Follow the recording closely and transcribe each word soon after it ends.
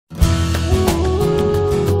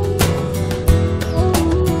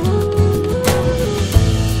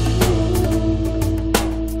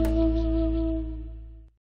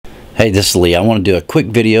Hey, this is Lee. I want to do a quick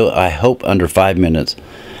video, I hope under 5 minutes,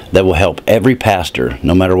 that will help every pastor,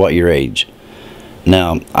 no matter what your age.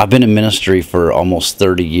 Now, I've been in ministry for almost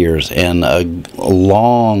 30 years, and a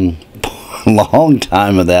long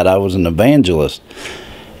time of that I was an evangelist.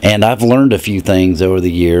 And I've learned a few things over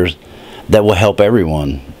the years that will help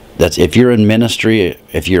everyone. That's if you're in ministry,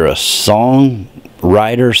 if you're a song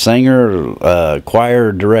writer, singer,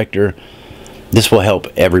 choir director, this will help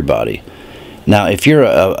everybody. Now, if you're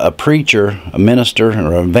a preacher, a minister,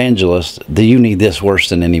 or an evangelist, then you need this worse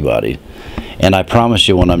than anybody. And I promise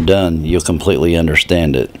you, when I'm done, you'll completely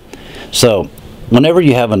understand it. So, whenever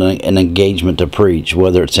you have an engagement to preach,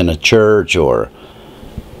 whether it's in a church or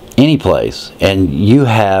any place, and you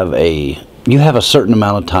have a certain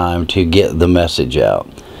amount of time to get the message out.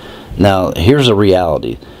 Now, here's a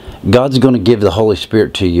reality. God's going to give the Holy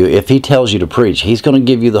Spirit to you. If He tells you to preach, He's going to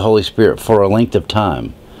give you the Holy Spirit for a length of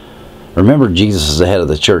time. Remember, Jesus is the head of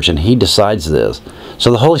the church, and He decides this.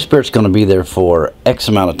 So the Holy Spirit's going to be there for X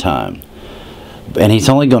amount of time. And He's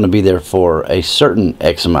only going to be there for a certain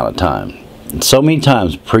X amount of time. And so many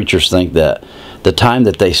times preachers think that the time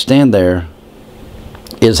that they stand there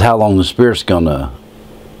is how long the Spirit's going to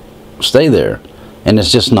stay there. And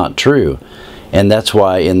it's just not true. And that's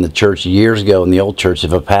why in the church years ago, in the old church,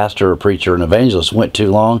 if a pastor, a preacher, an evangelist went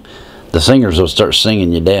too long, the singers would start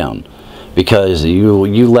singing you down. Because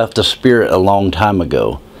you left the Spirit a long time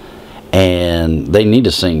ago, and they need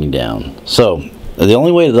to sing you down. So the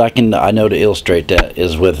only way that I know to illustrate that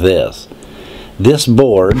is with this. This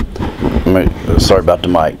board, sorry about the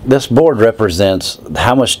mic. This board represents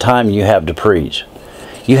how much time you have to preach.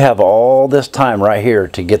 You have all this time right here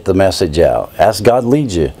to get the message out as God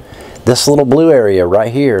leads you. This little blue area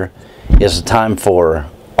right here is a time for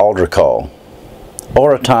altar call,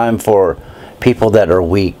 or a time for people that are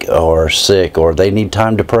weak or sick, or they need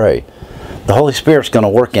time to pray. The Holy Spirit's going to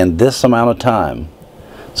work in this amount of time.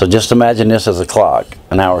 So just imagine this as a clock,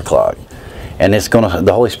 an hour clock, and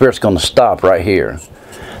the Holy Spirit's going to stop right here.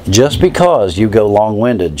 Just because you go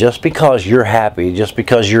long-winded, just because you're happy, just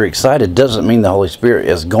because you're excited, doesn't mean the Holy Spirit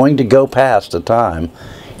is going to go past the time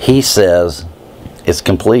He says it's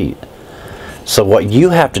complete. So what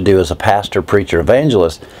you have to do as a pastor, preacher,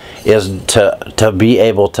 evangelist is to be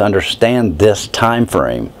able to understand this time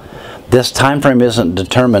frame. This time frame isn't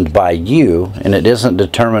determined by you, and it isn't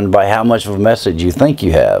determined by how much of a message you think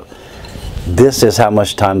you have. This is how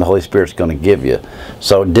much time the Holy Spirit's going to give you.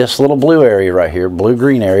 So this little blue area right here,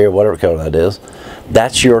 blue-green area, whatever color that is,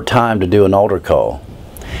 that's your time to do an altar call.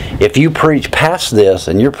 If you preach past this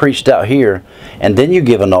and you're preached out here, and then you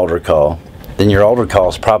give an altar call, then your altar call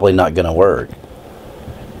is probably not going to work.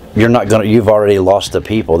 You've already lost the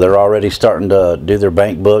people. They're already starting to do their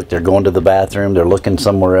bank book. They're going to the bathroom. They're looking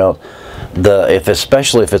somewhere else.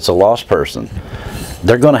 Especially if it's a lost person,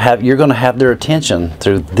 you're going to have their attention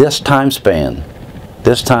through this time span,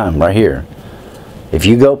 this time right here. If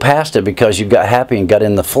you go past it because you got happy and got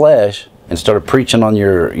in the flesh and started preaching on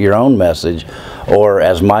your own message, or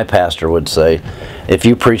as my pastor would say, if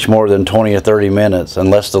you preach more than 20 or 30 minutes,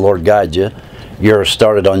 unless the Lord guides you, you're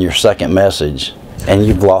started on your second message. And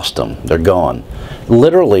you've lost them. They're gone.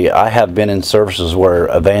 Literally, I have been in services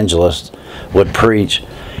where evangelists would preach,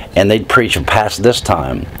 and they'd preach past this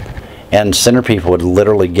time, and sinner people would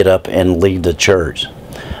literally get up and leave the church.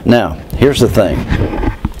 Now, here's the thing.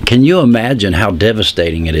 Can you imagine how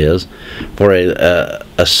devastating it is for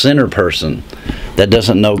a sinner person that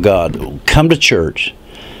doesn't know God? Come to church.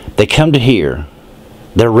 They come to hear.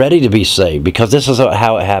 They're ready to be saved, because this is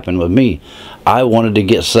how it happened with me. I wanted to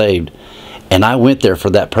get saved, and I went there for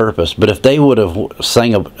that purpose. But if they would have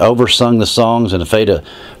oversung the songs, and if they'd have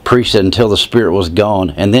preached it until the Spirit was gone,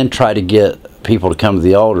 and then try to get people to come to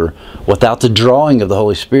the altar without the drawing of the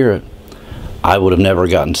Holy Spirit, I would have never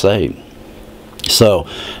gotten saved. So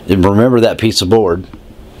remember that piece of board.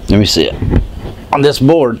 Let me see it. On this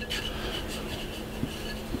board,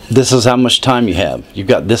 this is how much time you have. You've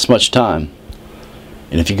got this much time.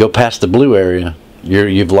 And if you go past the blue area,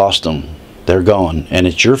 you've lost them. They're gone. And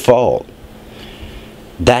it's your fault.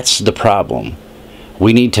 That's the problem.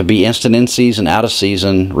 We need to be instant in season, out of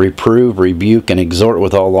season, reprove, rebuke, and exhort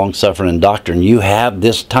with all long-suffering and doctrine. You have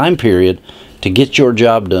this time period to get your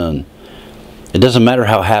job done. It doesn't matter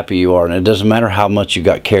how happy you are, and it doesn't matter how much you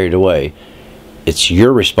got carried away. It's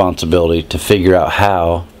your responsibility to figure out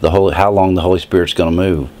how long the Holy Spirit's going to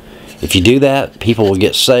move. If you do that, people will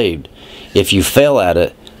get saved. If you fail at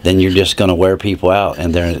it, then you're just going to wear people out,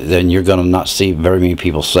 and then you're going to not see very many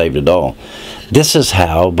people saved at all. This is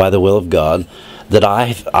how, by the will of God, that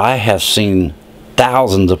I have seen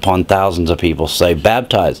thousands upon thousands of people saved,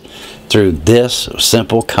 baptized through this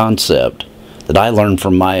simple concept that I learned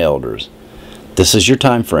from my elders. This is your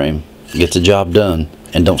time frame. Get the job done,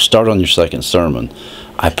 and don't start on your second sermon.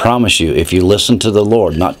 I promise you, if you listen to the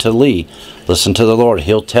Lord, not to Lee, listen to the Lord,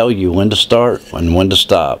 He'll tell you when to start and when to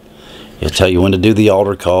stop. He'll tell you when to do the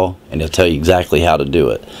altar call, and He'll tell you exactly how to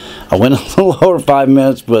do it. I went a little over 5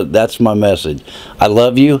 minutes, but that's my message. I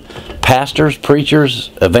love you. Pastors, preachers,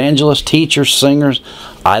 evangelists, teachers, singers,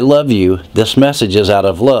 I love you. This message is out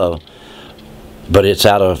of love, but it's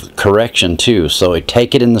out of correction too. So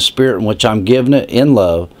take it in the spirit in which I'm giving it, in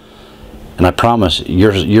love, and I promise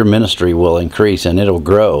your ministry will increase and it'll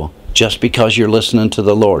grow just because you're listening to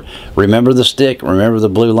the Lord. Remember the stick, remember the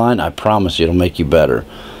blue line. I promise you it'll make you better.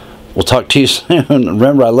 We'll talk to you soon.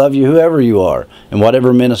 Remember, I love you whoever you are and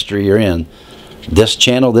whatever ministry you're in. This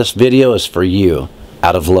channel, this video is for you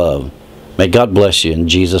out of love. May God bless you in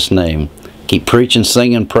Jesus' name. Keep preaching,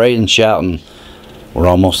 singing, praying, shouting. We're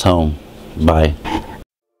almost home. Bye.